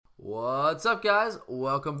What's up, guys?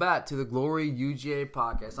 Welcome back to the Glory UGA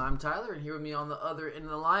podcast. I'm Tyler, and here with me on the other end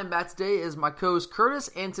of the line back today is my co-host Curtis.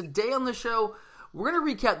 And today on the show, we're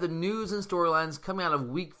going to recap the news and storylines coming out of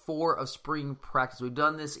week 4 of spring practice. We've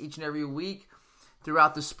done this each and every week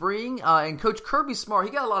throughout the spring. And Coach Kirby Smart,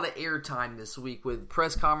 he got a lot of airtime this week with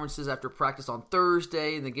press conferences after practice on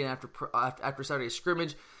Thursday and again after Saturday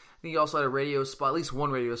scrimmage. I think he also had a radio spot, at least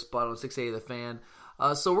one radio spot on 680 The Fan.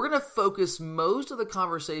 So we're going to focus most of the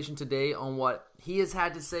conversation today on what he has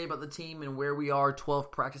had to say about the team and where we are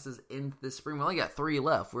 12 practices into this spring. We only got 3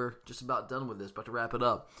 left. We're just about done with this, about to wrap it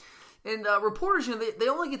up. And reporters, they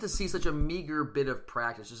only get to see such a meager bit of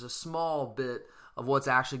practice, just a small bit of what's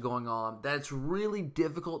actually going on. That's really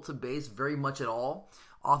difficult to base very much at all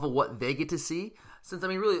off of what they get to see. Since,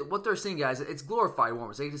 really, what they're seeing, guys, it's glorified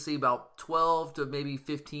warm-ups. They get to see about 12 to maybe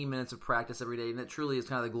 15 minutes of practice every day, and it truly is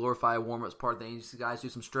kind of the glorified warm-ups part of the thing. You see guys do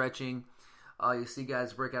some stretching. You see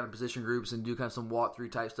guys break out in position groups and do kind of some walk-through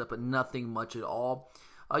type stuff, but nothing much at all.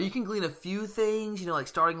 You can glean a few things, like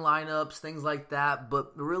starting lineups, things like that,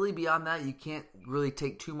 but really beyond that, you can't really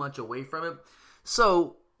take too much away from it.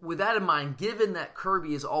 So, with that in mind, given that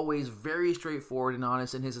Kirby is always very straightforward and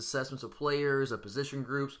honest in his assessments of players, of position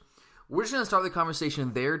groups, we're just going to start the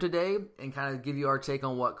conversation there today and kind of give you our take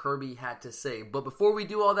on what Kirby had to say. But before we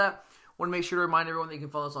do all that, I want to make sure to remind everyone that you can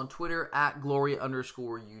follow us on Twitter at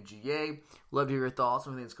Glory_UGA. Love to hear your thoughts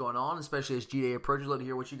on everything that's going on, especially as G-Day approaches. Love to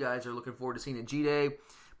hear what you guys are looking forward to seeing at G-Day,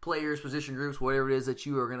 players, position groups, whatever it is that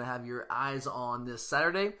you are going to have your eyes on this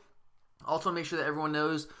Saturday. Also, make sure that everyone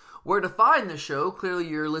knows where to find the show. Clearly,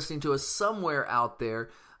 you're listening to us somewhere out there.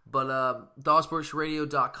 But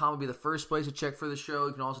DogSportsRadio.com will be the first place to check for the show.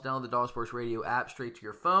 You can also download the Dog Sports Radio app straight to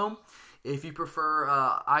your phone. If you prefer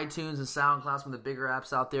iTunes and SoundCloud, some of the bigger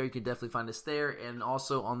apps out there, you can definitely find us there. And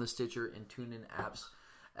also on the Stitcher and TuneIn apps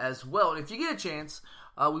as well. And if you get a chance,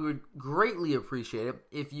 we would greatly appreciate it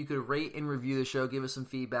if you could rate and review the show. Give us some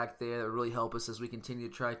feedback there. That would really help us as we continue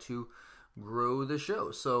to try to grow the show.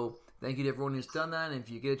 So thank you to everyone who's done that, and if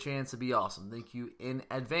you get a chance, it'd be awesome. Thank you in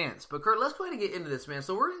advance. But Kurt, let's go ahead and get into this, man.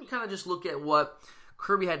 So we're going to kind of just look at what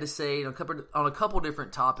Kirby had to say on a couple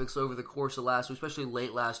different topics over the course of last week, especially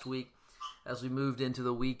late last week as we moved into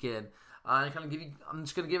the weekend. I'm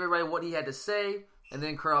just going to give everybody what he had to say, and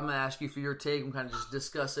then Kurt, I'm going to ask you for your take and kind of just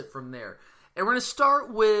discuss it from there. And we're going to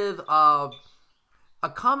start with a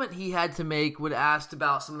comment he had to make when asked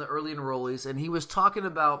about some of the early enrollees, and he was talking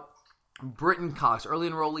about Britton Cox, early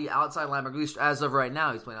enrollee, outside linebacker. At least as of right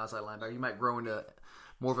now, he's playing outside linebacker. He might grow into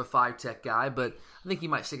more of a 5-tech guy, but I think he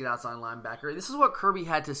might stick it outside linebacker. This is what Kirby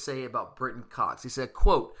had to say about Britton Cox. He said,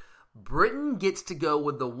 quote, "Britton gets to go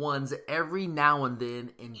with the ones every now and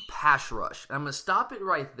then in pass rush." And I'm going to stop it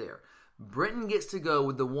right there. Britton gets to go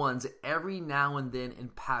with the ones every now and then in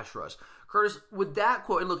pass rush. Curtis, with that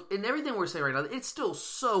quote, and look, in everything we're saying right now, it's still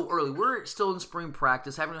so early. We're still in spring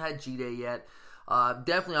practice, haven't had G-Day yet.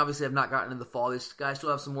 Definitely, obviously, have not gotten into the fall. These guys still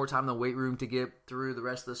have some more time in the weight room to get through the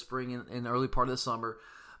rest of the spring and the early part of the summer.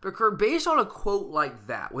 But Kurt, based on a quote like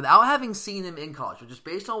that, without having seen him in college, but just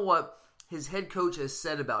based on what his head coach has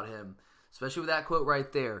said about him, especially with that quote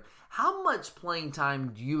right there, how much playing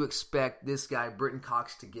time do you expect this guy, Britton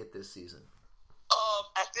Cox, to get this season?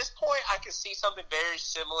 At this point, I can see something very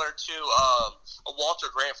similar to a Walter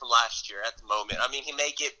Grant from last year at the moment. He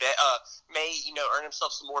may earn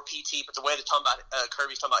himself some more PT, but the way they're talking about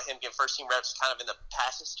Kirby's talking about him getting first-team reps kind of in the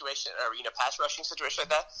passing situation or, pass rushing situation like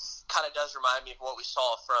that kind of does remind me of what we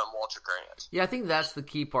saw from Walter Grant. Yeah, I think that's the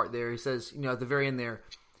key part there. He says, at the very end there,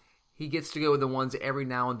 he gets to go with the ones every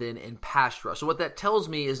now and then in pass rush. So what that tells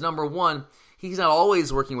me is, number one, he's not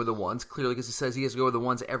always working with the ones, clearly, because he says he has to go with the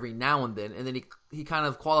ones every now and then. And then he kind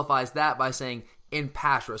of qualifies that by saying in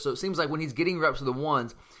pass rush. So it seems like when he's getting reps with the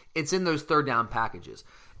ones, it's in those third down packages.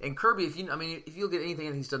 And Kirby, if you look at anything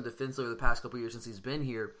that he's done defensively over the past couple of years since he's been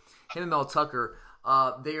here, him and Mel Tucker,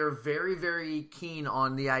 they are very, very keen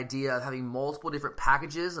on the idea of having multiple different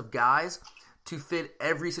packages of guys to fit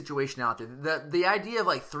every situation out there. The idea of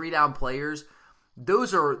like 3-down players,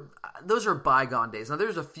 those are bygone days. Now,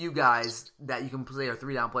 there's a few guys that you can play are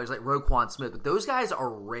 3-down players like Roquan Smith, but those guys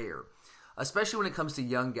are rare, especially when it comes to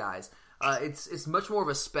young guys. It's much more of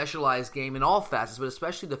a specialized game in all facets, but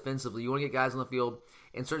especially defensively. You want to get guys on the field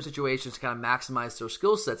in certain situations to kind of maximize their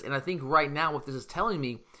skill sets. And I think right now what this is telling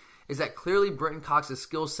me is that clearly Britton Cox's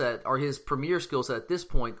skill set, or his premier skill set at this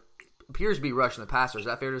point, appears to be rushing the passer. Is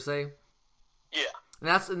that fair to say? Yeah.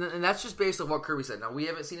 And that's just based on what Kirby said. Now, we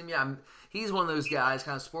haven't seen him yet. He's one of those guys,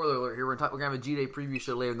 kind of spoiler alert here, we're going to have a G-Day preview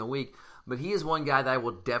show later in the week, but he is one guy that I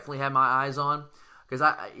will definitely have my eyes on.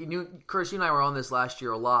 Because Curtis, you and I were on this last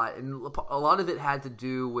year a lot, and a lot of it had to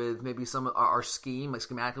do with maybe some of our scheme, like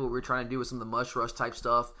schematically what we were trying to do with some of the mush rush type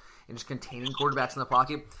stuff and just containing quarterbacks in the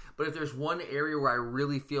pocket. But if there's one area where I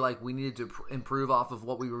really feel like we needed to improve off of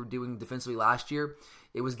what we were doing defensively last year,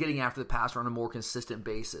 it was getting after the passer on a more consistent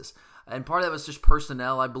basis. And part of that was just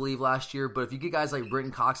personnel, I believe, last year. But if you get guys like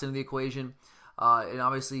Britton Cox into the equation, and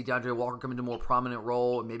obviously DeAndre Walker coming into a more prominent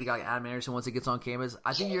role, and maybe a guy like Adam Anderson once he gets on campus,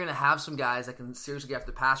 I think you're going to have some guys that can seriously get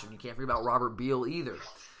after the passer. And you can't forget about Robert Beal either.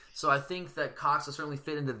 So I think that Cox will certainly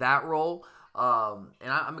fit into that role. And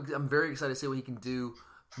I'm very excited to see what he can do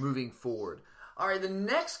moving forward. All right, the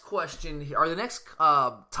next question, or the next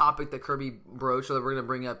topic that Kirby broached, or that we're going to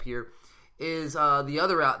bring up here, is the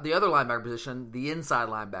other linebacker position, the inside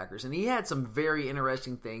linebackers. And he had some very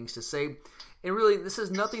interesting things to say. And really, this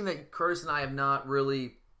is nothing that Curtis and I have not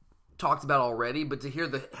really talked about already, but to hear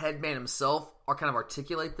the head man himself kind of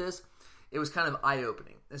articulate this, it was kind of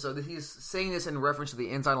eye-opening. And so he's saying this in reference to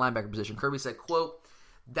the inside linebacker position. Kirby said, quote,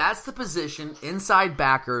 "That's the position, inside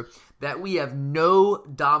backer, that we have no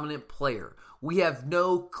dominant player. We have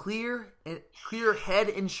no clear head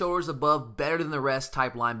and shoulders above, better than the rest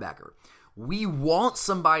type linebacker. We want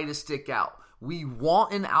somebody to stick out. We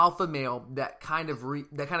want an alpha male that kind of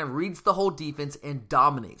reads the whole defense and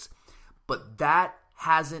dominates. But that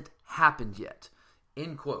hasn't happened yet."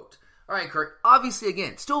 End quote. All right, Kurt. Obviously,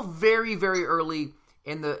 again, still very, very early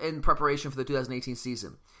in preparation for the 2018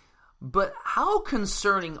 season. But how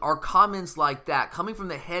concerning are comments like that coming from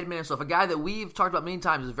the head man himself, a guy that we've talked about many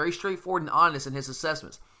times, is very straightforward and honest in his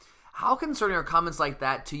assessments? How concerning are comments like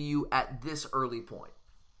that to you at this early point?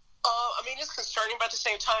 I mean, it's concerning, but at the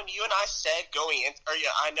same time, you and I said going into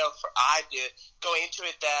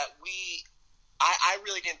it that I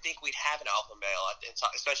really didn't think we'd have an alpha male,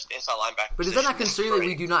 especially the inside linebacker. But is that not concerning that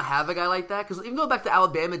we do not have a guy like that? Because even go back to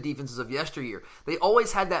Alabama defenses of yesteryear, they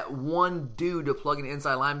always had that one dude to plug an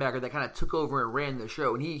inside linebacker that kind of took over and ran the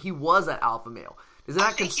show, and he was that alpha male. Does that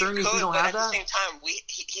not concern you if we don't have that? At the same time,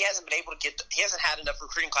 he hasn't been able to he hasn't had enough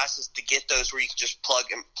recruiting classes to get those where you can just plug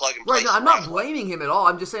and play. Right, no, I'm not blaming him at all.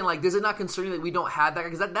 I'm just saying, like, does it not concern you that we don't have that?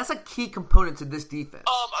 Because that's a key component to this defense.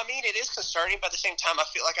 I mean, it is concerning, but at the same time, I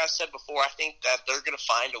feel like I said before, I think that they're going to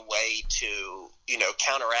find a way to,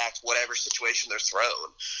 counteract whatever situation they're thrown.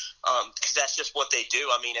 Because that's just what they do.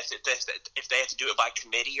 I mean, if they have to do it by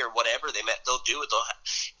committee or whatever, they'll do it.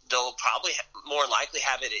 They'll probably more likely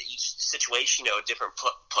have it at each situation, a different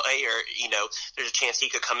player, there's a chance he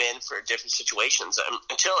could come in for different situations.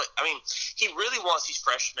 He really wants these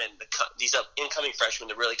freshmen, these incoming freshmen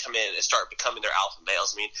to really come in and start becoming their alpha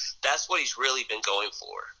males. I mean, that's what he's really been going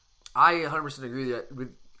for. I 100%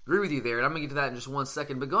 agree with you there, and I'm going to get to that in just 1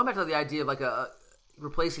 second. But going back to the idea of like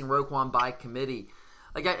replacing Roquan by committee,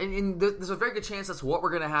 there's a very good chance that's what we're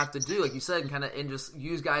going to have to do, like you said, and just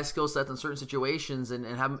use guys' skill sets in certain situations and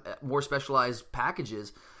have more specialized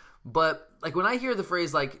packages. But like when I hear the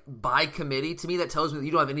phrase like by committee, to me that tells me that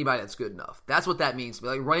you don't have anybody that's good enough. That's what that means to me.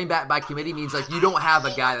 Like running back by committee means like you don't have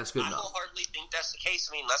a guy that's good enough. I wholeheartedly think that's the case.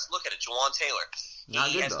 I mean, let's look at it. Jawan Taylor.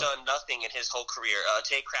 He has done nothing in his whole career.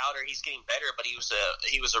 Tay Crowder, he's getting better, but he was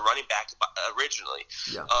a running back originally.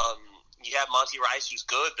 Yeah. You have Monty Rice, who's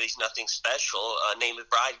good, but he's nothing special. Nate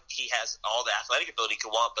McBride, he has all the athletic ability you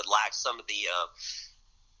could want, but lacks some of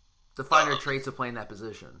the finer traits of playing that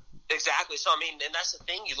position. Exactly. So, I mean, and that's the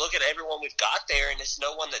thing. You look at everyone we've got there, and it's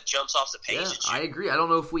no one that jumps off the page. Yeah, I agree. I don't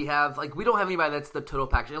know if we have, we don't have anybody that's the total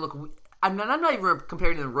package. And look, I'm not even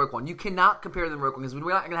comparing them to Roquan. You cannot compare them to Roquan because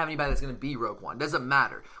we're not going to have anybody that's going to be Roquan. It doesn't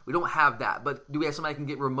matter. We don't have that. But do we have somebody that can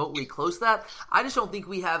get remotely close to that? I just don't think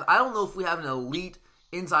we have. I don't know if we have an elite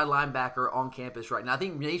inside linebacker on campus right now. I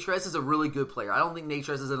think Nate Tress is a really good player. I don't think Nate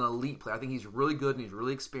Tress is an elite player. I think he's really good and he's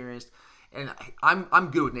really experienced. And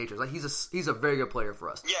I'm good with Nate Tress. Like he's a very good player for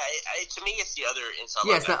us. Yeah, to me, it's the other inside.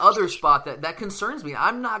 Yeah, it's that other spot that concerns me.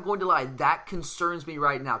 I'm not going to lie, that concerns me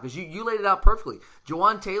right now because you laid it out perfectly.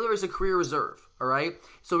 Jawan Taylor is a career reserve. All right,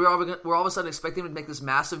 so we're all of a sudden expecting him to make this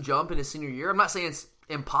massive jump in his senior year. I'm not saying it's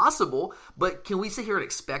impossible, but can we sit here and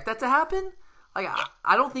expect that to happen? Like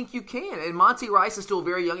I don't think you can. And Monty Rice is still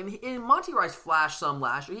very young, and Monty Rice flashed some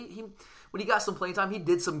last year. He when he got some playing time, he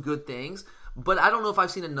did some good things. But I don't know if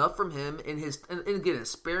I've seen enough from him in his, and again,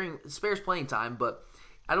 spares playing time, but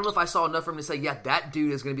I don't know if I saw enough from him to say, yeah, that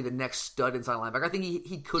dude is going to be the next stud inside linebacker. I think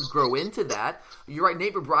he could grow into that. You're right,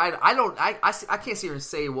 Nate McBride, I can't sit here and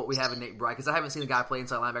say what we have in Nate McBride because I haven't seen a guy play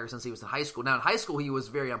inside linebacker since he was in high school. Now, in high school, he was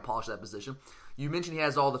very unpolished at that position. You mentioned he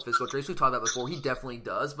has all the physical traits. We've talked about before. He definitely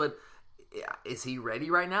does, but is he ready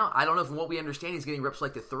right now? I don't know. From what we understand, he's getting reps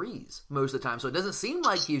like the threes most of the time, so it doesn't seem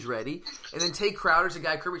like he's ready. And then Tay Crowder's a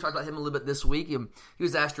guy. Kirby talked about him a little bit this week. He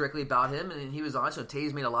was asked directly about him, and he was honest. So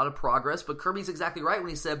Tay's made a lot of progress, but Kirby's exactly right when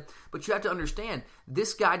he said, "But you have to understand,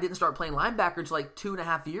 this guy didn't start playing linebacker until like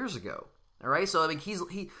 2.5 years ago." All right, so I mean, he's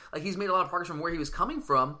made a lot of progress from where he was coming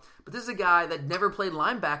from, but this is a guy that never played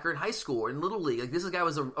linebacker in high school or in Little League. Like, this guy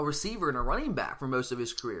was a receiver and a running back for most of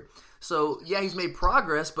his career. So yeah, he's made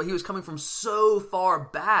progress, but he was coming from so far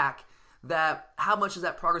back that how much does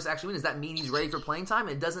that progress actually mean? Does that mean he's ready for playing time?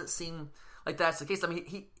 It doesn't seem like that's the case. I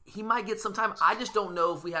mean, he might get some time. I just don't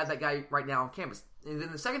know if we have that guy right now on campus. And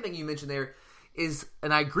then the second thing you mentioned there is,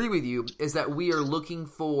 and I agree with you, is that we are looking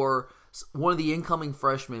for one of the incoming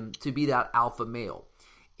freshmen to be that alpha male.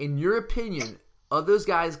 In your opinion, of those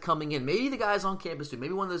guys coming in, maybe the guys on campus too,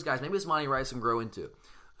 maybe one of those guys, maybe it's Monty Rice and grow into,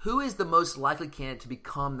 who is the most likely candidate to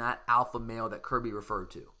become that alpha male that Kirby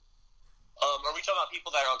referred to? Are we talking about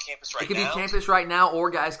people that are on campus right now? It could be campus right now or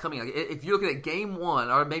guys coming. Like, if you're looking at game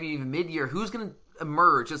one or maybe even mid-year, who's going to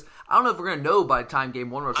emerge? Just, I don't know if we're going to know by the time game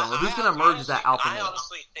one or something. Who's going to emerge as that alpha male? I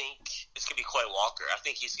honestly think it's going to be Quay Walker. I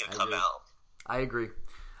think he's going to come out. I agree.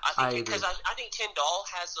 I think because I think Tyndall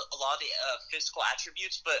has a lot of the physical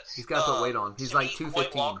attributes, but he's got to put weight on. He's like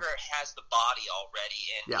 215. Quay Walker has the body already,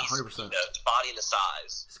 and 100%. The body and the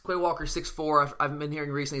size. Quay Walker 6'4". I've been hearing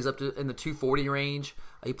recently he's up to in the 240 range.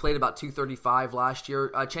 He played about 235 last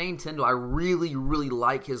year. Channing Tyndall, I really, really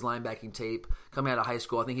like his linebacking tape coming out of high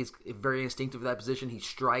school. I think he's very instinctive for that position. He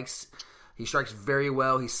strikes very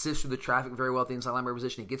well. He sifts through the traffic very well at the inside linebacker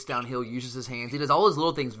position. He gets downhill, uses his hands. He does all his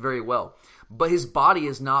little things very well. But his body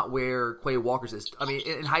is not where Quay Walker's is. I mean,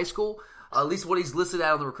 in high school, at least what he's listed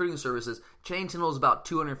at on the recruiting services, Channing Tyndall is about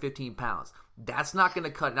 215 pounds. That's not going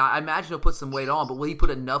to cut. Now, I imagine he'll put some weight on, but will he put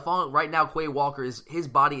enough on? Right now, Quay Walker, his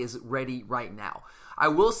body is ready right now. I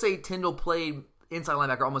will say Tyndall played inside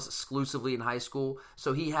linebacker almost exclusively in high school,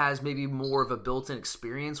 so he has maybe more of a built-in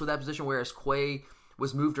experience with that position, whereas Quay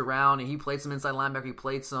was moved around, and he played some inside linebacker. He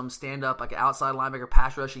played some stand-up, like an outside linebacker,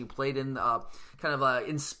 pass rushing. He played in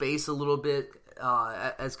in space a little bit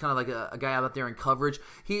as kind of like a guy out there in coverage.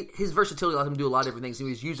 His versatility allowed him to do a lot of different things. He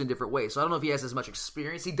was used in different ways. So I don't know if he has as much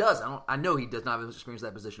experience. He does. I know he does not have as much experience at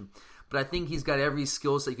that position. But I think he's got every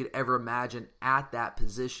skill set you could ever imagine at that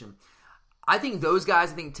position. I think those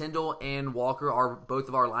guys, I think Tyndall and Walker are both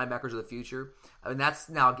of our linebackers of the future. I mean, that's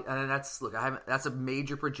a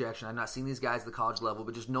major projection. I've not seen these guys at the college level,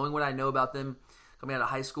 but just knowing what I know about them coming out of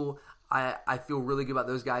high school, I feel really good about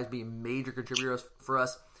those guys being major contributors for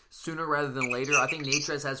us sooner rather than later. I think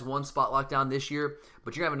Natrez has one spot locked down this year,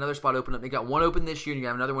 but you're going to have another spot open up. They got one open this year, and you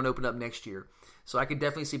have another one open up next year. So I could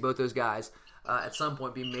definitely see both those guys at some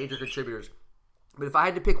point being major contributors. But if I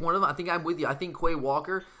had to pick one of them, I think I'm with you. I think Quay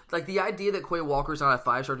Walker, like the idea that Quay Walker's not a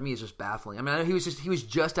 5-star to me is just baffling. I mean, I know he was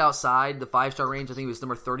just outside the 5-star range. I think he was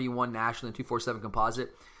number 31 nationally in 247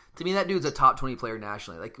 composite. To me, that dude's a top 20 player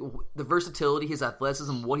nationally. Like the versatility, his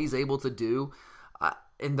athleticism, what he's able to do,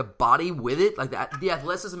 and the body with it, like that, the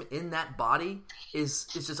athleticism in that body is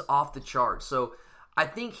just off the charts. So I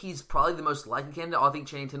think he's probably the most likely candidate. I think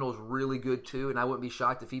Channing Tyndall is really good too, and I wouldn't be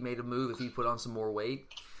shocked if he made a move if he put on some more weight.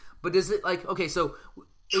 But does it, like, okay, so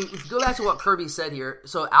if you go back to what Kirby said here,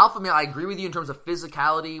 so alpha male, I agree with you in terms of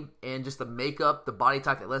physicality and just the makeup, the body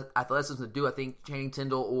type, athleticism to do. I think Channing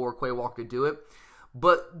Tyndall or Quay Walker could do it.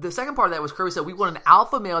 But the second part of that was Kirby said we want an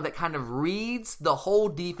alpha male that kind of reads the whole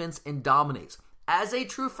defense and dominates. As a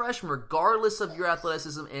true freshman, regardless of your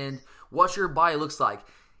athleticism and what your body looks like,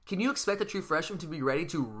 can you expect a true freshman to be ready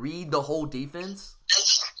to read the whole defense?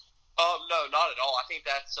 No, not at all. I think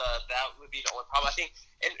that would be the only problem. I think,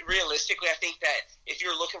 and realistically, I think that if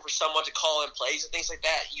you're looking for someone to call in plays and things like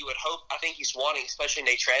that, you would hope. I think he's wanting, especially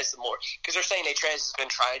Natrez, the more because they're saying Natrez has been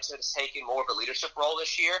trying to take in more of a leadership role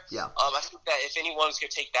this year. Yeah. I think that if anyone's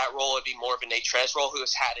going to take that role, it'd be more of a Natrez role, who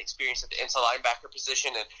has had experience at the inside linebacker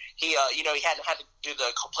position, and he hadn't had to do the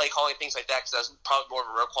play calling things like that because that was probably more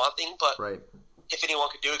of a Roquan thing, but. Right. If anyone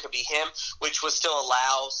could do it, could be him, which would still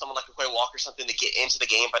allow someone like Quay Walker something to get into the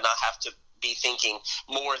game, but not have to be thinking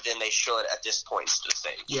more than they should at this point to the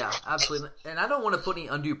stage. Yeah, absolutely. And I don't want to put any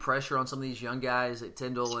undue pressure on some of these young guys like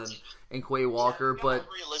Tyndall and Quay Walker, but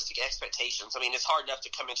realistic expectations. I mean, it's hard enough to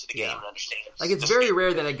come into the game and understand. Like, it's very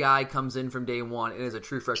rare that a guy comes in from day one and is a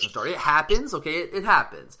true freshman starter. It happens, okay? It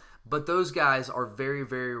happens. But those guys are very,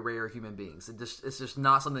 very rare human beings. It's just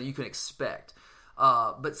not something that you can expect.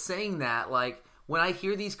 But saying that, like, when I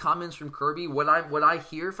hear these comments from Kirby, what I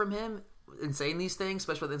hear from him in saying these things,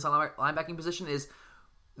 especially with the inside linebacking position, is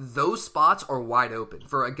those spots are wide open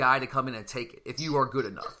for a guy to come in and take it if you are good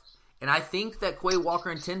enough. And I think that Quay Walker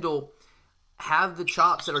and Tyndall have the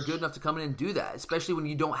chops that are good enough to come in and do that, especially when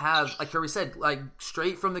you don't have, like Kirby said, like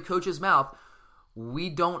straight from the coach's mouth, we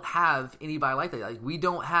don't have anybody like that. Like we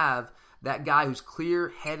don't have that guy who's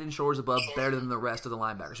clear head and shoulders above, better than the rest of the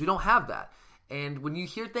linebackers. We don't have that. And when you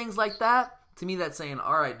hear things like that, to me that's saying,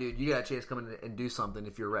 all right, dude, you got a chance to come in and do something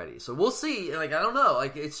if you're ready. So we'll see. Like, I don't know.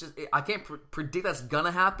 Like, it's just, I can't predict that's going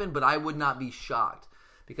to happen, but I would not be shocked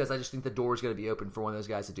because I just think the door is going to be open for one of those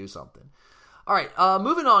guys to do something. All right,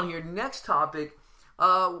 moving on here. Next topic.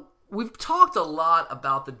 We've talked a lot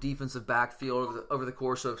about the defensive backfield over the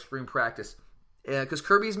course of spring practice because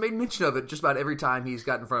Kirby's made mention of it just about every time he's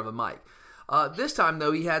got in front of a mic. This time,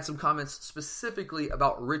 though, he had some comments specifically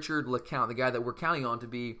about Richard LeCounte, the guy that we're counting on to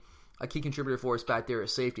be a key contributor for us back there at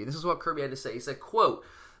safety. This is what Kirby had to say. He said, quote,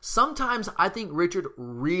 "Sometimes I think Richard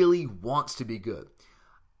really wants to be good.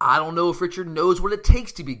 I don't know if Richard knows what it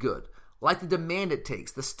takes to be good, like the demand it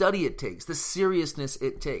takes, the study it takes, the seriousness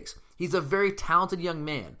it takes. He's a very talented young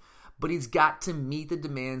man, but he's got to meet the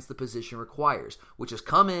demands the position requires, which is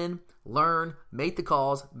come in, learn, make the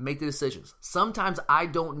calls, make the decisions. Sometimes I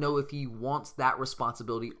don't know if he wants that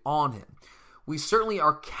responsibility on him. We certainly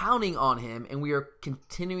are counting on him, and we are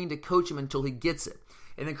continuing to coach him until he gets it."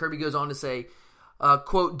 And then Kirby goes on to say,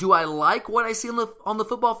 quote, "Do I like what I see on the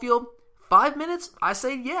football field? 5 minutes? I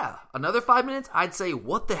say yeah. Another 5 minutes? I'd say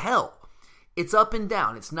what the hell? It's up and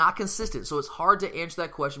down. It's not consistent, so it's hard to answer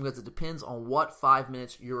that question because it depends on what 5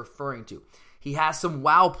 minutes you're referring to. He has some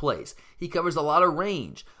wow plays. He covers a lot of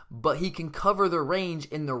range, but he can cover the range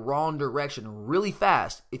in the wrong direction really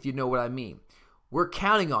fast, if you know what I mean. We're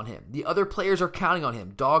counting on him. The other players are counting on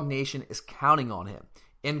him. Dog Nation is counting on him."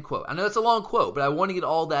 End quote. I know that's a long quote, but I want to get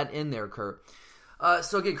all that in there, Kurt.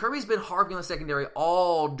 So again, Kirby's been harping on the secondary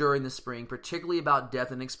all during the spring, particularly about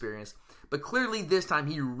depth and experience. But clearly this time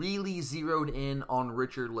he really zeroed in on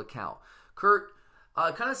Richard LeCounte. Kurt,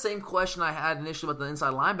 kind of the same question I had initially about the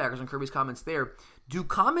inside linebackers and Kirby's comments there. Do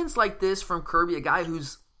comments like this from Kirby, a guy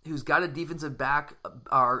who's got a defensive back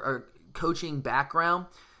or coaching background,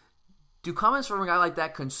 do comments from a guy like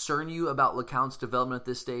that concern you about LeCounte's development at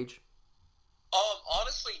this stage?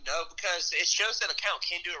 Honestly, no, because it shows that LeCounte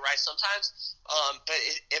can do it right sometimes. But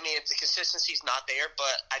if the consistency's not there,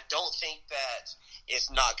 but I don't think that it's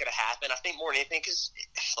not going to happen. I think more than anything, because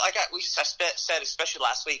like we said, especially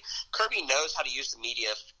last week, Kirby knows how to use the media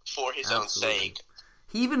for his own sake.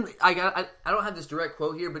 He even, I don't have this direct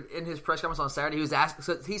quote here, but in his press conference on Saturday, he was asked.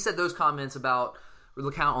 So he said those comments about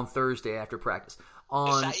LeCounte on Thursday after practice.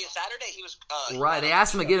 On Saturday, he was right. They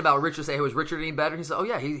asked him again about Richard. Say, "Hey, was Richard any better?" He said, "Oh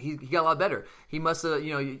yeah, he got a lot better. He must have,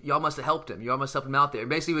 y'all must have helped him. Y'all must have helped him out there."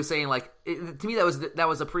 Basically, he was saying like, to me, that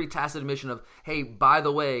was a pretty tacit admission of, "Hey, by the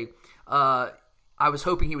way, I was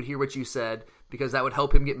hoping he would hear what you said because that would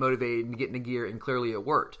help him get motivated and get into gear." And clearly, it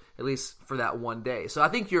worked, at least for that one day. So I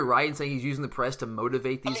think you're right in saying he's using the press to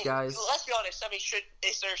motivate these guys. Let's be honest.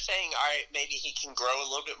 Is there saying, all right, maybe he can grow a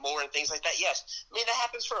little bit more and things like that? Yes. I mean, that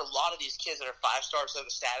happens for a lot of these kids that are 5-stars of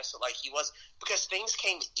the status like he was, because things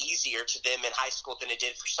came easier to them in high school than it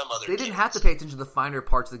did for some other kids. They didn't have to pay attention to the finer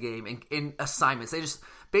parts of the game in assignments. They just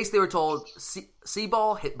basically were told, see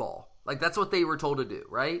ball, hit ball. Like, that's what they were told to do,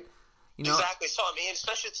 right? Exactly. So, I mean,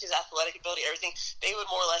 especially with his athletic ability, everything, they would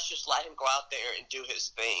more or less just let him go out there and do his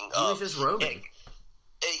thing. He was just roaming.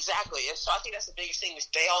 Exactly. And so I think that's the biggest thing is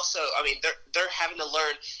they also, I mean, they're having to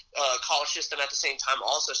learn college system at the same time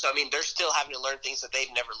also. So, I mean, they're still having to learn things that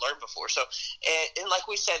they've never learned before. So, and like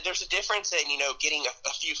we said, there's a difference in, getting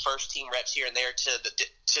a few first-team reps here and there to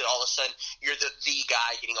all of a sudden you're the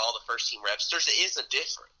guy getting all the first-team reps. There is a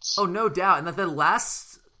difference. Oh, no doubt. And the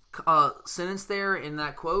last sentence there in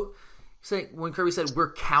that quote, when Kirby said,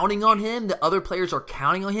 "We're counting on him, the other players are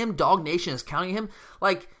counting on him, Dog Nation is counting on him,"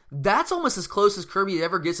 like, that's almost as close as Kirby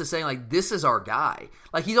ever gets to saying, like, this is our guy.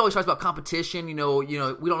 Like, he's always talks about competition, we don't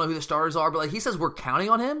know who the stars are, but, like, he says we're counting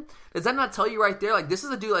on him. Does that not tell you right there, like, this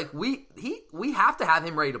is a dude, like, we have to have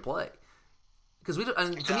him ready to play. Because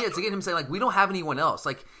to me, it's again him saying, like, we don't have anyone else.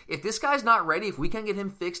 Like, if this guy's not ready, if we can't get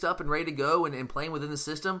him fixed up and ready to go and playing within the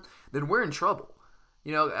system, then we're in trouble.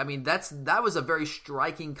 I mean, that was a very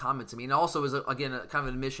striking comment to me. And also was, again, a kind of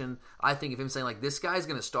an admission, I think, of him saying, like, this guy's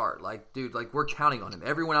going to start. Like, dude, like, we're counting on him.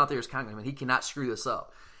 Everyone out there is counting on him, and he cannot screw this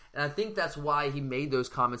up. And I think that's why he made those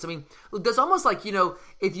comments. I mean, look, that's almost like,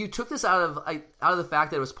 if you took this out of the fact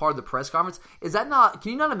that it was part of the press conference,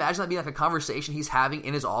 can you not imagine that being like a conversation he's having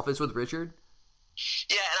in his office with Richard?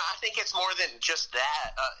 Yeah, and I think it's more than just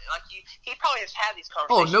that. He probably has had these Oh,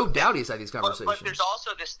 conversations. no doubt he's had these conversations. But there's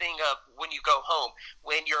also this thing of when you go home,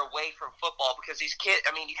 when you're away from football, because these kids,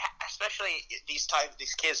 I mean, especially these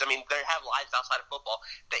kids, I mean, they have lives outside of football.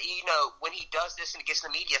 That when he does this and it gets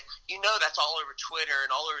in the media, that's all over Twitter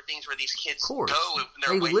and all over things where these kids go.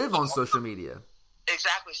 When they live on social media.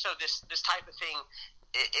 Exactly. So this type of thing,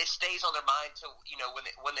 it stays on their mind to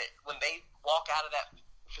when they walk out of that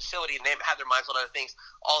facility and they have their minds on other things,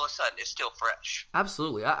 all of a sudden it's still fresh.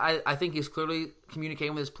 Absolutely. I think he's clearly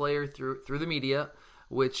communicating with his player through the media,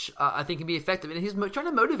 which I think can be effective. And he's trying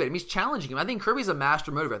to motivate him. He's challenging him. I think Kirby's a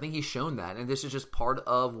master motivator. I think he's shown that. And this is just part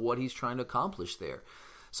of what he's trying to accomplish there.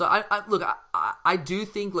 So I do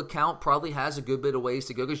think LeCount probably has a good bit of ways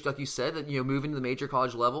to go. Because like you said, that moving to the major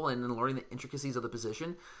college level and then learning the intricacies of the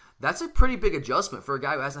position, that's a pretty big adjustment for a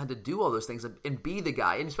guy who hasn't had to do all those things and be the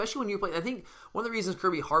guy. And especially when you play, I think one of the reasons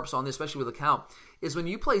Kirby harps on this, especially with LeCount, is when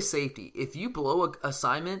you play safety, if you blow an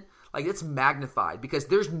assignment, like it's magnified because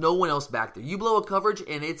there's no one else back there. You blow a coverage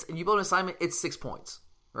and you blow an assignment, it's 6 points,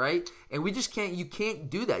 right? And we just you can't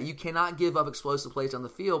do that. You cannot give up explosive plays on the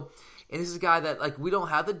field. And this is a guy that, we don't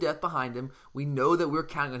have the depth behind him. We know that we're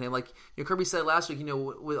counting on him. Like Kirby said last week,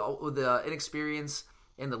 with the inexperience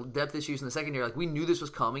and the depth issues in the secondary, we knew this was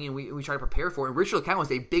coming, and we tried to prepare for it. And Richard LeCount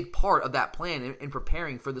was a big part of that plan in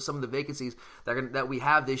preparing for some of the vacancies that we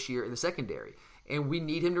have this year in the secondary. And we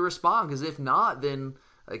need him to respond, because if not, then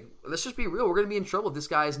let's just be real. We're going to be in trouble if this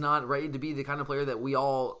guy is not ready to be the kind of player that we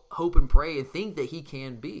all hope and pray and think that he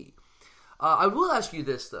can be. I will ask you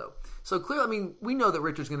this, though. So clearly, we know that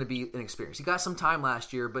Richard's going to be inexperienced. He got some time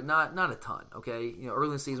last year, but not a ton, okay? Early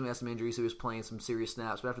in the season we had some injuries, so he was playing some serious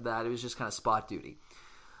snaps, but after that it was just kind of spot duty.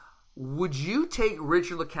 Would you take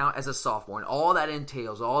Richard LeCount as a sophomore, and all that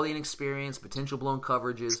entails, all the inexperience, potential blown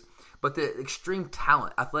coverages, but the extreme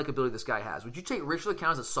talent, athletic ability this guy has? Would you take Richard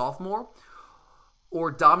LeCount as a sophomore or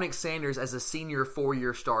Dominic Sanders as a senior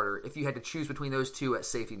 4-year starter if you had to choose between those two at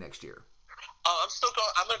safety next year?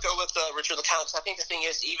 I'm going to go with Richard LeCount. I think the thing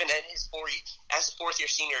is, even in his as a fourth-year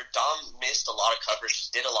senior, Dom missed a lot of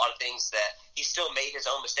coverage, did a lot of things that he still made his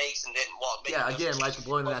own mistakes and didn't want. Yeah, again, like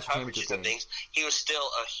blowing the national championship game. Things, he was still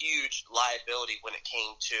a huge liability when it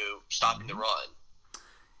came to stopping the run.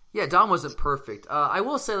 Yeah, Dom wasn't perfect. I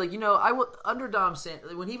will say, under Dom,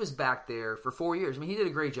 when he was back there for 4 years, he did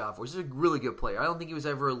a great job for us. He's a really good player. I don't think he was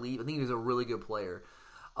ever elite. I think he was a really good player.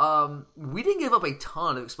 We didn't give up a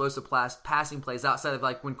ton of explosive passing plays outside of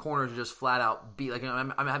when corners are just flat out beat.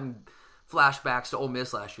 I'm having flashbacks to Ole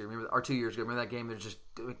Miss last year. Or 2 years ago. Remember that game? There's just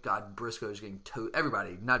Briscoe is getting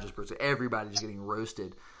everybody, not just Briscoe, everybody's getting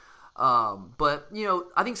roasted. But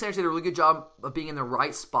I think Sanders did a really good job of being in the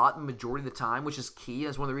right spot the majority of the time, which is key.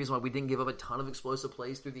 That's one of the reasons why we didn't give up a ton of explosive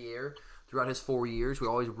plays through the air throughout his 4 years. We're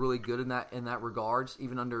always really good in that regards,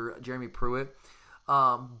 even under Jeremy Pruitt.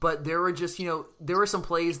 But there were just, there were some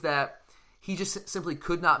plays that he just simply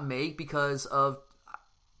could not make because of,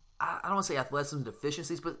 I don't want to say athleticism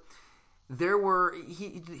deficiencies, but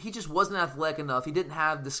he just wasn't athletic enough. He didn't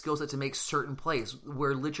have the skill set to make certain plays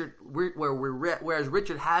whereas Richard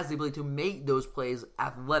has the ability to make those plays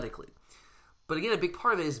athletically. But again, a big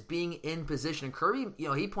part of it is being in position. And Kirby,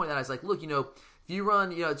 he pointed out, look, if you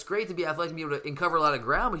run, it's great to be athletic and be able to cover a lot of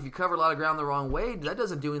ground, but if you cover a lot of ground the wrong way, that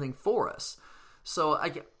doesn't do anything for us. So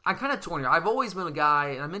I'm kind of torn here. I've always been a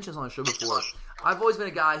guy, and I mentioned this on the show before, I've always been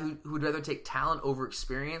a guy who would rather take talent over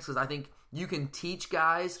experience, because I think you can teach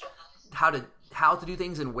guys how to do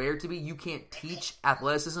things and where to be. You can't teach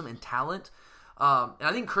athleticism and talent. And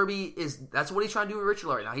I think Kirby that's what he's trying to do with Richard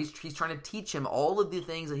right now. He's trying to teach him all of the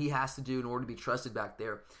things that he has to do in order to be trusted back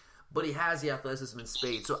there. But he has the athleticism in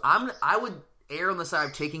spades. So I would err on the side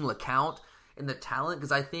of taking LeCount and the talent,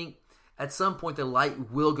 because I think at some point the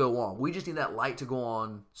light will go on. We just need that light to go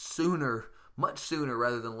on sooner, much sooner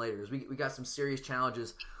rather than later. We got some serious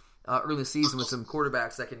challenges early in the season with some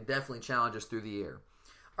quarterbacks that can definitely challenge us through the air.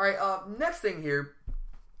 All right, next thing here.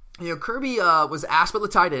 Kirby was asked about the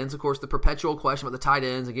tight ends, of course, the perpetual question about the tight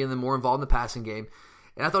ends, and getting them more involved in the passing game.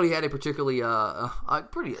 And I thought he had a particularly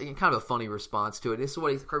pretty kind of a funny response to it. This is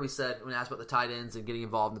what Kirby said when asked about the tight ends and getting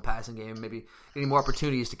involved in the passing game, maybe getting more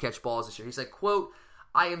opportunities to catch balls this year. He said, quote,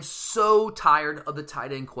 "I am so tired of the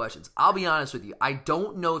tight end questions. I'll be honest with you. I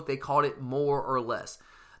don't know if they called it more or less.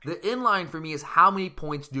 The inline for me is how many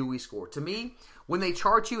points do we score? To me, when they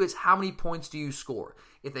chart you, it's how many points do you score.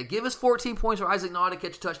 If they give us 14 points for Isaac Nod to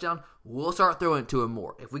catch a touchdown, we'll start throwing it to him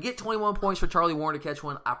more. If we get 21 points for Charlie Warren to catch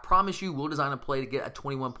one, I promise you we'll design a play to get a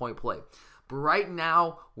 21-point play. But right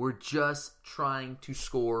now, we're just trying to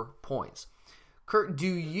score points." Kurt, do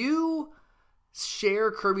you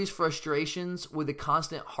share Kirby's frustrations with the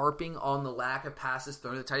constant harping on the lack of passes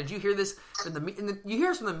thrown to the tight end? Did you hear this you hear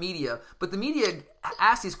this from the media, but the media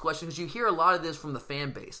asks these questions because you hear a lot of this from the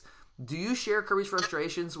fan base. Do you share Kirby's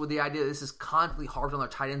frustrations with the idea that this is constantly harped on their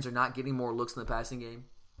tight ends are not getting more looks in the passing game?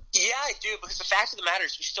 Yeah, I do, because the fact of the matter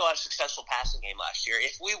is we still had a successful passing game last year.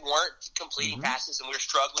 If we weren't completing passes and we were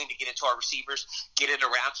struggling to get it to our receivers, get it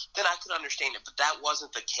around, then I could understand it, but that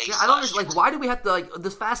wasn't the case. Yeah, I don't understand. Like, why do we have to,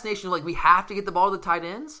 this fascination, we have to get the ball to the tight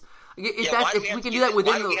ends? If we can do that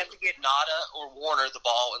within why do we have to get Nada or Warner the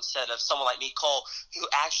ball instead of someone like Cole, who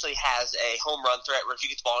actually has a home run threat where if you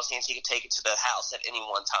get the ball in his hands, he can take it to the house at any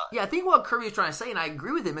one time? Yeah, I think what Kirby is trying to say, and I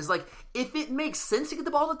agree with him, is if it makes sense to get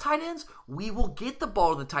the ball to the tight ends, we will get the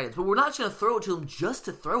ball to the tight ends, but we're not just going to throw it to them just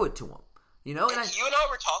to throw it to them. You know, you and I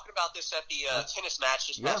were talking about this at the tennis match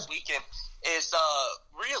this past weekend. Is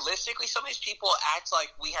realistically, some of these people act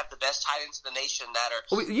like we have the best tight ends in the nation that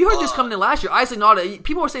are. Well, you heard this coming in last year. Isaac Nada.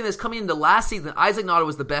 People were saying this coming into last season. Isaac Nada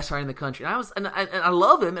was the best tight end in the country, and I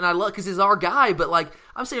love him, and I love because he's our guy. But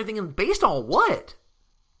I'm sitting there thinking, based on what?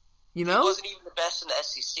 You know, he wasn't even the best in the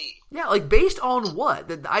SEC. Yeah, based on what?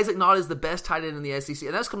 That Isaac Nada is the best tight end in the SEC,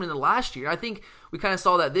 and that's coming into last year. I think we kind of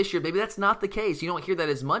saw that this year. Maybe that's not the case. You don't hear that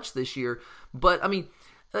as much this year. But I mean,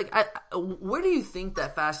 where do you think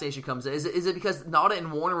that fascination comes in? Is it because Nada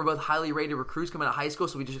and Warner were both highly rated recruits coming out of high school,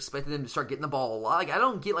 so we just expected them to start getting the ball a lot? I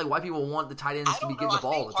don't get why people want the tight ends to be getting the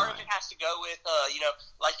ball all the time. Part of it has to go with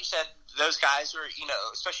like you said, those guys are,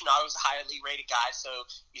 especially Nada was a highly rated guy, so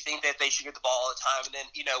you think that they should get the ball all the time. And then,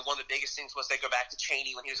 one of the biggest things was they go back to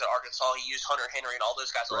Chaney when he was at Arkansas. He used Hunter Henry and all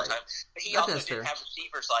those guys all the time. But he also didn't have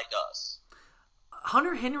receivers like us.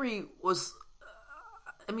 Hunter Henry was,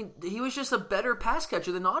 he was just a better pass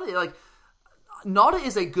catcher than Nada. Nada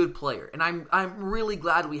is a good player, and I'm really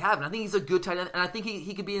glad we have him. I think he's a good tight end, and I think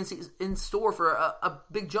he could be in store for a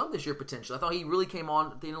big jump this year potentially. I thought he really came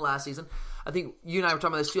on at the end of last season. I think you and I were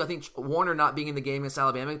talking about this too. I think Warner not being in the game against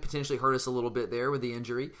Alabama potentially hurt us a little bit there with the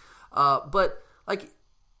injury. But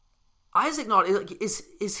Isaac Nada,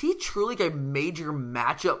 is he truly a major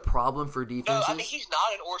matchup problem for defenses? No, he's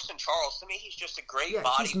not an Orson Charles. To me, he's just a great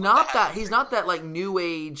body. He's not that new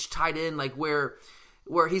age tight end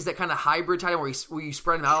where he's that kind of hybrid tight end where you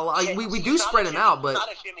spread him out a lot. We do spread him out, but he's not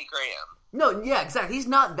a Jimmy Graham. No, yeah, exactly. He's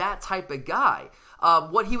not that type of guy.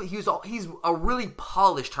 He's a really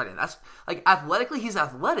polished tight end. That's athletically, he's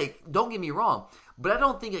athletic. Don't get me wrong, but I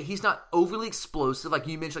don't think he's not overly explosive, like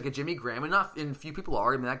you mentioned, like a Jimmy Graham, and few people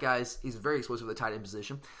are. That he's very explosive at the tight end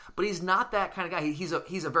position, but he's not that kind of guy.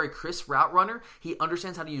 He's a very crisp route runner. He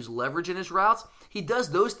understands how to use leverage in his routes. He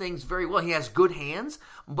does those things very well. He has good hands,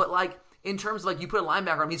 but in terms of you put a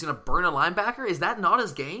linebacker on him, he's going to burn a linebacker. Is that not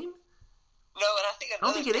his game? No, and I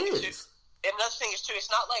don't think it is. And another thing is, too, it's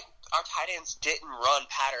not like our tight ends didn't run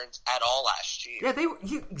patterns at all last year.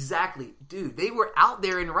 Yeah, exactly. Dude, they were out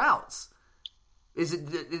there in routes.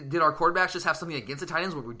 Did our quarterbacks just have something against the tight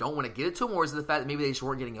ends where we don't want to get it to them, or is it the fact that maybe they just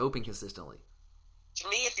weren't getting open consistently? To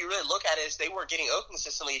me, if you really look at it, is they weren't getting open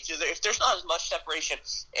consistently. If there's not as much separation,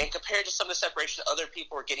 and compared to some of the separation other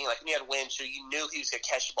people were getting, like when you had Wynn, who you knew he was going to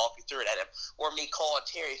catch the ball if you threw it at him, or Cole and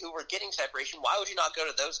Terry, who were getting separation, why would you not go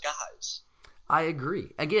to those guys? I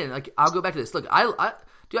agree. Again, I'll go back to this. Look, I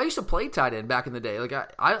used to play tight end back in the day.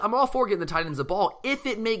 I'm all for getting the tight ends the ball if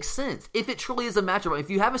it makes sense. If it truly is a matchup. If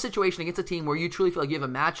you have a situation against a team where you truly feel like you have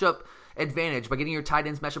a matchup advantage by getting your tight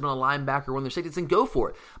ends matched up on a linebacker or one of their safeties, then go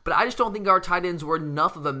for it. But I just don't think our tight ends were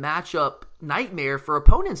enough of a matchup nightmare for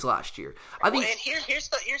opponents last year. And here's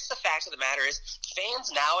the fact of the matter is,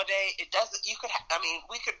 fans nowadays,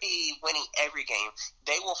 we could be winning every game.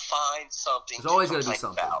 They will find something. There's always going to be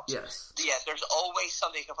something. About. Yes. Yeah, there's always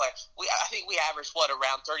something to complain. I think we averaged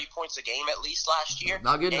around 30 points a game at least last year.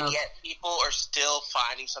 Not good enough. And yet people are still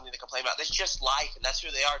finding something to complain about. That's just life, and that's who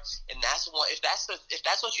they are. And that's what if that's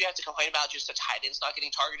what you have to complain about, just the tight ends not getting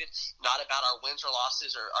targeted, not about our wins or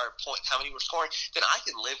losses or our point, how many we're scoring, then I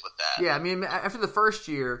can live with that. Yeah, after the first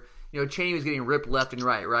year, Chaney was getting ripped left and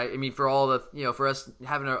right. For all the, for us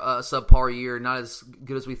having a subpar year, not as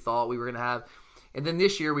good as we thought we were going to have. And then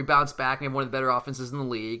this year we bounced back and have one of the better offenses in the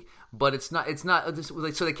league. But it's not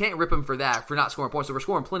so they can't rip him for that, for not scoring points. So we're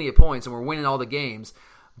scoring plenty of points and we're winning all the games.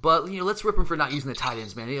 But, let's rip him for not using the tight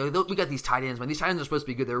ends, man. We got these tight ends, man. These tight ends are supposed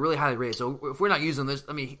to be good. They're really highly rated. So if we're not using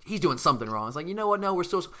them, he's doing something wrong. It's you know what? No, we're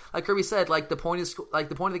still, like Kirby said, the point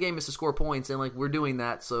of the game is to score points, and we're doing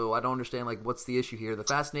that. So I don't understand what's the issue here. The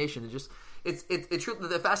fascination is just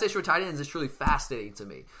the fascination with tight ends is truly fascinating to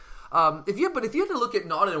me. If you had to look at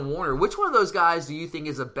Nada and Warner, which one of those guys do you think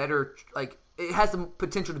is a better it has the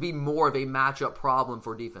potential to be more of a matchup problem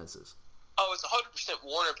for defenses? Oh, it's 100%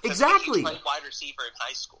 Warner because exactly. he played wide receiver in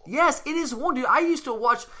high school. Yes, it is Warner, dude. I used to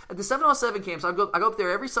watch at the 7-on-7 camps. I go up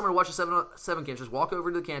there every summer to watch the 7-on-7 camps. Just walk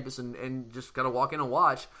over to the campus and just gotta walk in and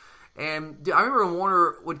watch. And dude, I remember when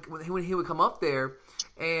Warner when he would come up there,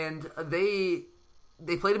 and they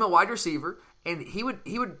played him at wide receiver, and he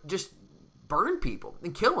would just burn people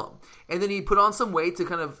and kill them. And then he put on some weight to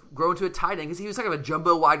kind of grow into a tight end because he was kind of a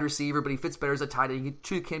jumbo wide receiver, but he fits better as a tight end. He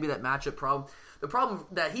too can be that matchup problem. The problem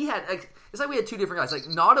that he had, it's like we had two different guys. Like,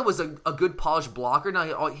 Nauta was a good polished blocker.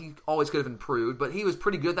 Now, he always could have improved, but he was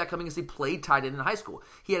pretty good at that coming because he played tight end in high school.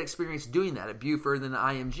 He had experience doing that at Buford and then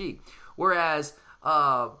IMG. Whereas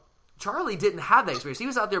Charlie didn't have that experience. He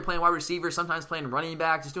was out there playing wide receiver, sometimes playing running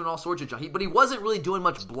back, just doing all sorts of junk. But he wasn't really doing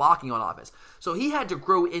much blocking on offense. So he had to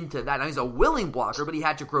grow into that. Now, he's a willing blocker, but he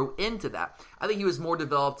had to grow into that. I think he was more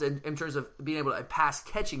developed in terms of being able to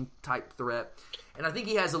pass-catching type threat. And I think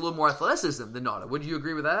he has a little more athleticism than Nauta. Would you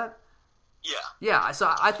agree with that? Yeah. Yeah,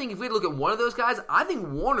 so I think if we look at one of those guys, I think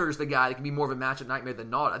Warner's the guy that can be more of a matchup nightmare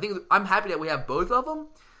than Nauta. I'm happy that we have both of them,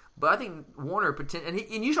 but I think Warner,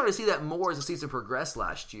 and you started to see that more as the season progressed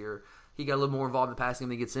last year. He got a little more involved in the passing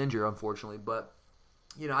game and he gets injured, unfortunately. But,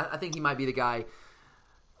 I think he might be the guy,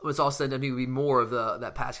 when it's all said and done, he would be more of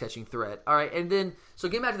that pass-catching threat. All right, and then, so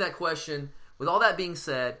getting back to that question, with all that being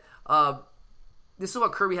said, this is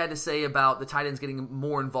what Kirby had to say about the tight ends getting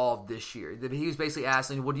more involved this year. He was basically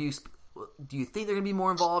asking, "What do you think they're going to be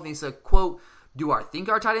more involved?" And he said, "Quote: Do I think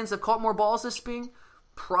our tight ends have caught more balls this spring?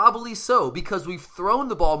 Probably so, because we've thrown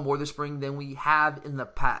the ball more this spring than we have in the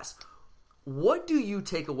past." What do you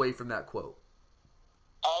take away from that quote?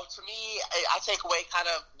 To me, I take away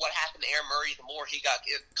kind of what happened to Aaron Murray. The more he got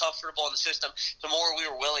comfortable in the system, the more we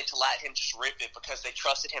were willing to let him just rip it because they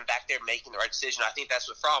trusted him back there making the right decision. I think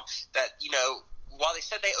that's what while they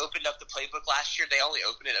said they opened up the playbook last year, they only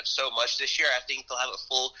opened it up so much this year. I think they'll have a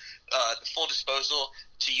full disposal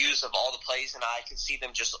to use of all the plays, and I can see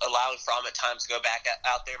them just allowing Fromm at times to go back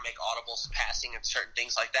out there, make audibles, passing, and certain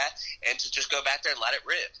things like that, and to just go back there and let it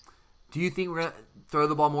rip. Do you think we're going to throw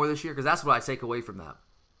the ball more this year? Because that's what I take away from that.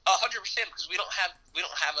 100%, because we don't have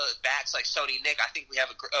a backs like Sony and Nick. I think we have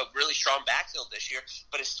a really strong backfield this year,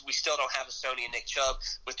 but we still don't have a Sony and Nick Chubb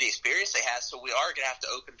with the experience they have. So we are going to have to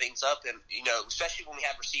open things up, and especially when we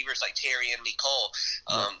have receivers like Terry and Nicole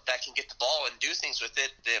that can get the ball and do things with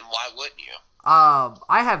it. Then why wouldn't you?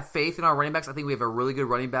 I have faith in our running backs. I think we have a really good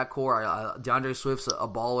running back core. DeAndre Swift's a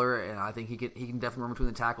baller, and I think he can definitely run between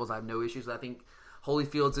the tackles. I have no issues. I think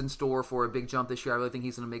Holyfield's in store for a big jump this year. I really think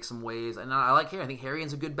he's going to make some waves. And I like Harry. I think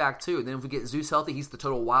Harrigan's a good back, too. And then if we get Zeus healthy, he's the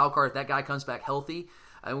total wild card. If that guy comes back healthy,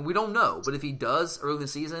 we don't know. But if he does early in the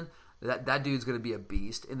season, that dude's going to be a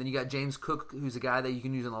beast. And then you got James Cook, who's a guy that you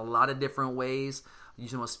can use in a lot of different ways.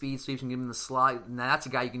 Use him on speed sweeps and give him the slide. Now, that's a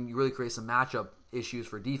guy you can really create some matchup issues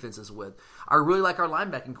for defenses with. I really like our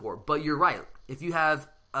linebacking core. But you're right. If you have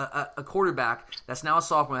a quarterback that's now a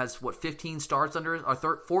sophomore, has 15 starts under his,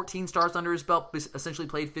 or 14 starts under his belt, essentially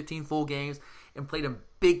played 15 full games and played in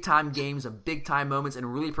big time games and big time moments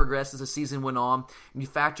and really progressed as the season went on. And you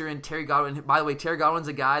factor in Terry Godwin. By the way, Terry Godwin's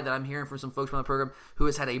a guy that I'm hearing from some folks from the program who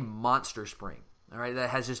has had a monster spring. All right,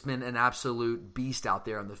 that has just been an absolute beast out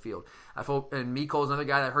there on the field. And Miko is another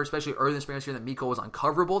guy that I heard, especially early in the spring this year, that Miko was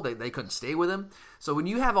uncoverable. They couldn't stay with him. So when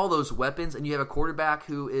you have all those weapons and you have a quarterback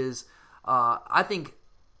who is, I think,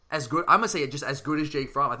 as good, I'm going to say it just as good as Jake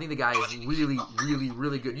Fromm. I think the guy is really, really,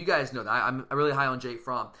 really good. You guys know that. I'm really high on Jake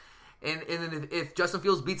Fromm. And then if Justin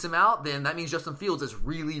Fields beats him out, then that means Justin Fields is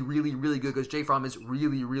really, really, really good because Jake Fromm is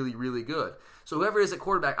really, really, really good. So whoever is at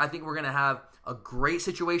quarterback, I think we're going to have a great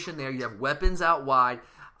situation there. You have weapons out wide,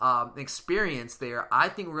 experience there. I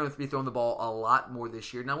think we're going to be throwing the ball a lot more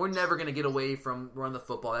this year. Now, we're never going to get away from running the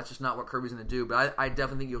football. That's just not what Kirby's going to do. But I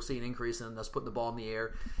definitely think you'll see an increase in us putting the ball in the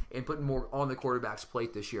air and putting more on the quarterback's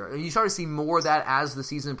plate this year. And you started to see more of that as the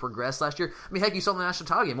season progressed last year. I mean, heck, you saw in the national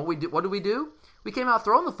title game. What did we do? We came out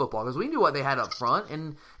throwing the football because we knew what they had up front,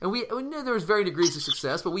 and we knew there was varying degrees of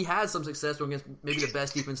success, but we had some success against maybe the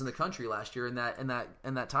best defense in the country last year in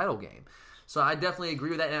that title game. So I definitely agree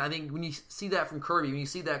with that, and I think when you see that from Kirby, when you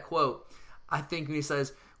see that quote, I think when he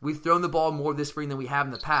says we've thrown the ball more this spring than we have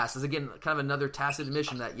in the past, is again kind of another tacit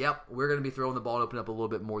admission that we're going to be throwing the ball and open up a little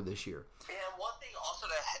bit more this year. And one thing also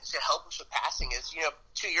to help us with passing is,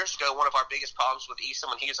 2 years ago, one of our biggest problems with Easton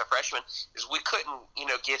when he was a freshman is we couldn't,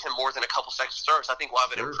 give him more than a couple seconds of service. I think we'll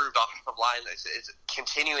have an improved offensive line that is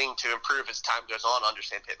continuing to improve as time goes on under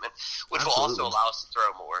Sam Pittman, which will also allow us to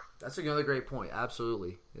throw more. That's another great point.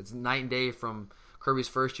 Absolutely. It's night and day from Kirby's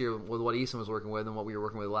first year with what Easton was working with and what we were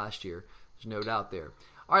working with last year. There's no doubt there.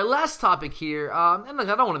 All right, last topic here. And look,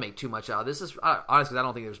 I don't want to make too much out of this. Honestly, I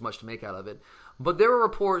don't think there's much to make out of it. But there were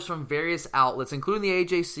reports from various outlets, including the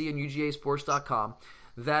AJC and UGAsports.com,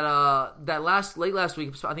 that late last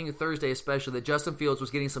week, I think Thursday especially, that Justin Fields was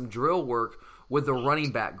getting some drill work with the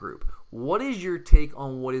running back group. What is your take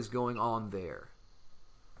on what is going on there?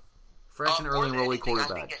 Fresh and early enrollee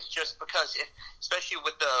quarterback. I think it's just because, especially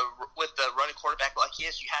with the running quarterback like he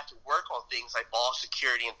is, you have to work on things like ball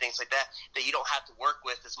security and things like that you don't have to work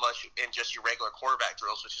with as much in just your regular quarterback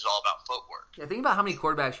drills, which is all about footwork. Yeah, think about how many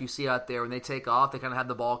quarterbacks you see out there when they take off. They kind of have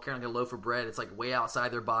the ball carrying like a loaf of bread. It's like way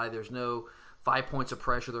outside their body. There's no 5 points of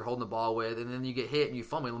pressure they're holding the ball with, and then you get hit and you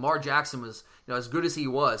fumble. Lamar Jackson was, as good as he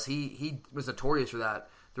was notorious for that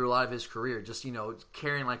through a lot of his career, just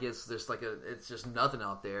carrying like it's just nothing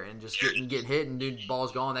out there, and just getting hit and dude,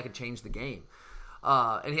 ball's gone. That could change the game.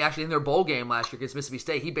 And he actually in their bowl game last year against Mississippi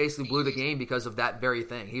State, he basically blew the game because of that very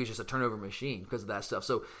thing. He was just a turnover machine because of that stuff.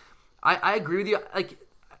 So I agree with you. Like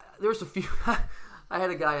there was a few. I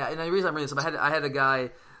had a guy, and the reason I'm bringing this up, I had a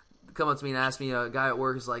guy come up to me and ask me, a guy at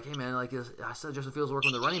work is like, "Hey man, like I said, Justin Fields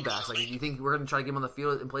working with the running backs. Like, do you think we're going to try to get him on the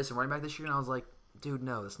field in place of running back this year?" And I was like, dude,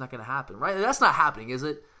 no, that's not going to happen, right? That's not happening, is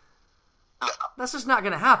it? That's just not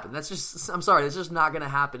going to happen. I'm sorry, that's just not going to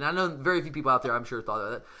happen. I know very few people out there, I'm sure, thought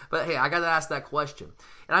of that. But hey, I got to ask that question.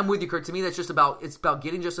 And I'm with you, Kurt. To me, that's just about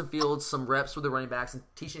getting Justin Fields some reps with the running backs and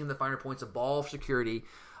teaching him the finer points of ball security.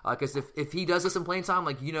 Because if he does this in playing time,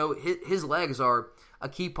 his legs are a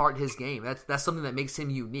key part of his game. That's something that makes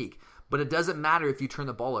him unique. But it doesn't matter if you turn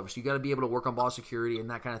the ball over. So you got to be able to work on ball security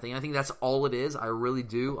and that kind of thing. I think that's all it is. I really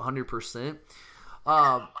do, 100%.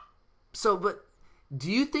 But do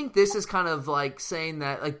you think this is kind of like saying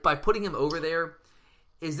that, like by putting him over there,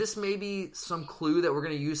 is this maybe some clue that we're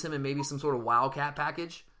going to use him in maybe some sort of wildcat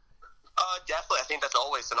package? Definitely. I think that's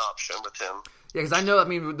always an option with him. Yeah, because I know,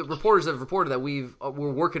 the reporters have reported that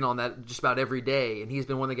we're working on that just about every day, and he's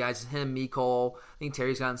been one of the guys, him, Cole, I think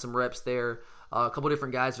Terry's gotten some reps there. A couple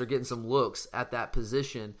different guys are getting some looks at that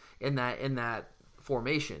position in that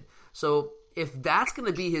formation. So if that's going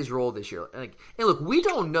to be his role this year, and look, we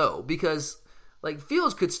don't know because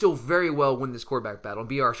Fields could still very well win this quarterback battle and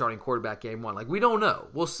be our starting quarterback game one. We don't know.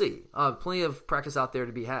 We'll see. Plenty of practice out there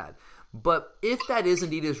to be had. But if that is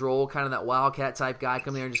indeed his role, kind of that wildcat type guy,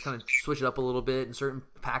 come there and just kind of switch it up a little bit in certain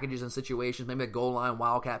packages and situations, maybe a goal line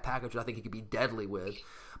wildcat package, which I think he could be deadly with.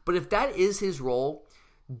 But if that is his role,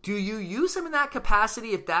 do you use him in that capacity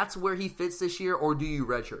if that's where he fits this year, or do you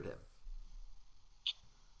redshirt him?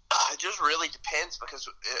 It just really depends because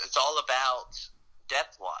it's all about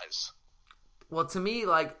depth-wise. Well, to me,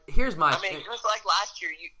 here's my... I mean, it was like last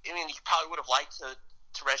year, you probably would have liked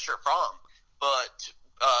to redshirt Fromm, but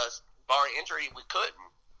barring injury, we couldn't.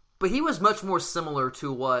 But he was much more similar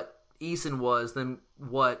to what Eason was than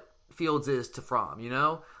what Fields is to Fromm,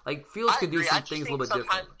 Fields could do some things a little bit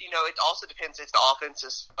different. It also depends if the offense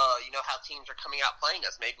is, how teams are coming out playing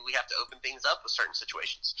us. Maybe we have to open things up with certain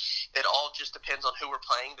situations. It all just depends on who we're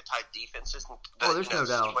playing, the type defenses. And there's no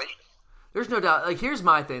doubt. There's no doubt. Here's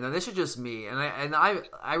my thing. Now, this is just me, and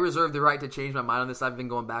I reserve the right to change my mind on this. I've been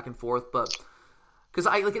going back and forth, but because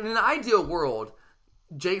in an ideal world,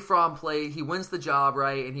 Jake Fromm he wins the job,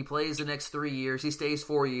 right? And he plays the next 3 years. He stays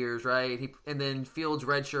 4 years, right? And then Fields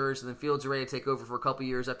redshirts, and then Fields is ready to take over for a couple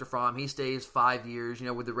years after Fromm. He stays 5 years,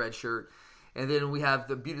 with the red shirt. And then we have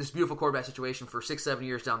this beautiful quarterback situation for 6-7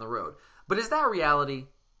 years down the road. But is that reality?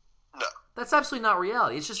 No. That's absolutely not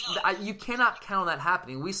reality. It's just you cannot count on that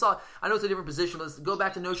happening. I know it's a different position. Let's go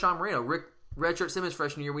back to Noshawn Moreno. Rick redshirt Simmons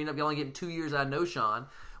freshman year. We ended up only getting 2 years out of Noshawn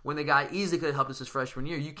when the guy easily could have helped us his freshman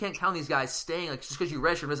year. You can't count on these guys staying. Just because you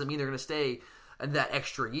redshirt doesn't mean they're going to stay that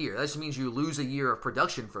extra year. That just means you lose a year of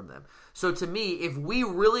production from them. So to me, if we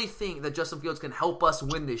really think that Justin Fields can help us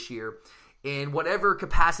win this year in whatever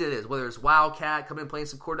capacity it is, whether it's wildcat, coming and playing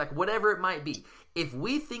some quarterback, whatever it might be, if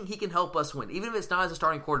we think he can help us win, even if it's not as a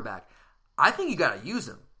starting quarterback, I think you got to use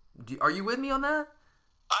him. Are you with me on that?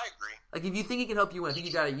 I agree. If you think he can help you win, I think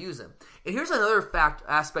you got to use him. And here's another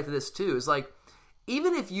aspect of this too, is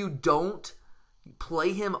even if you don't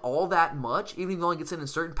play him all that much, even if he only gets in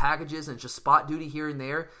certain packages and just spot duty here and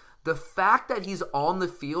there, the fact that he's on the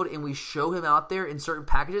field and we show him out there in certain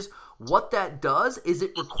packages, what that does is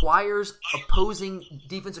it requires opposing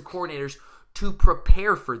defensive coordinators to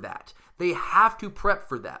prepare for that. They have to prep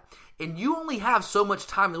for that. And you only have so much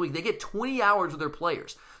time in the week. They get 20 hours with their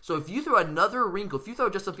players. So if you throw another wrinkle, if you throw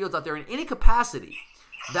Justin Fields out there in any capacity,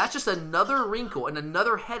 that's just another wrinkle and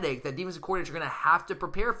another headache that defensive coordinators are going to have to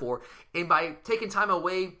prepare for. And by taking time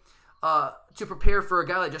away to prepare for a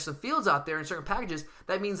guy like Justin Fields out there in certain packages,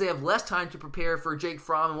 that means they have less time to prepare for Jake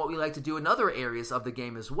Fromm and what we like to do in other areas of the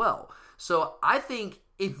game as well. So I think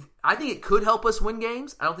I think it could help us win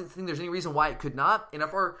games. I don't think there's any reason why it could not. And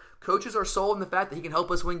if our coaches are sold on the fact that he can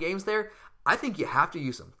help us win games there, I think you have to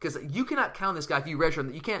use him. Because you cannot count this guy if you redshirt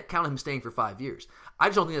him. You can't count him staying for 5 years. I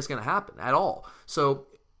just don't think that's going to happen at all. So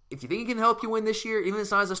if you think he can help you win this year, even if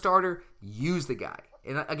it's not as a starter, use the guy.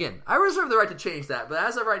 And again, I reserve the right to change that. But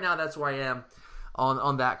as of right now, that's where I am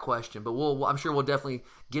on that question. But I'm sure we'll definitely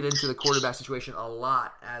get into the quarterback situation a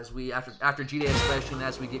lot as we after G-Day especially, and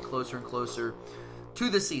as we get closer and closer to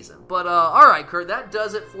the season. But all right, Kurt, that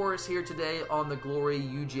does it for us here today on the Glory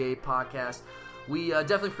UGA podcast. We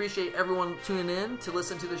definitely appreciate everyone tuning in to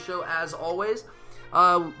listen to the show as always.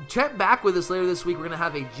 Check back with us later this week. We're going to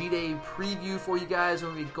have a G-Day preview for you guys. We're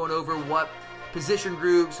going to be going over what position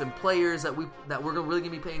groups and players that we're really going to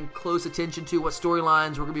be paying close attention to, what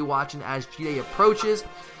storylines we're going to be watching as G-Day approaches.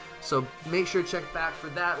 So make sure to check back for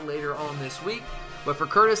that later on this week. But for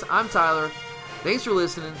Curtis, I'm Tyler. Thanks for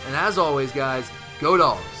listening, and as always, guys, go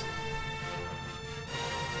Dogs!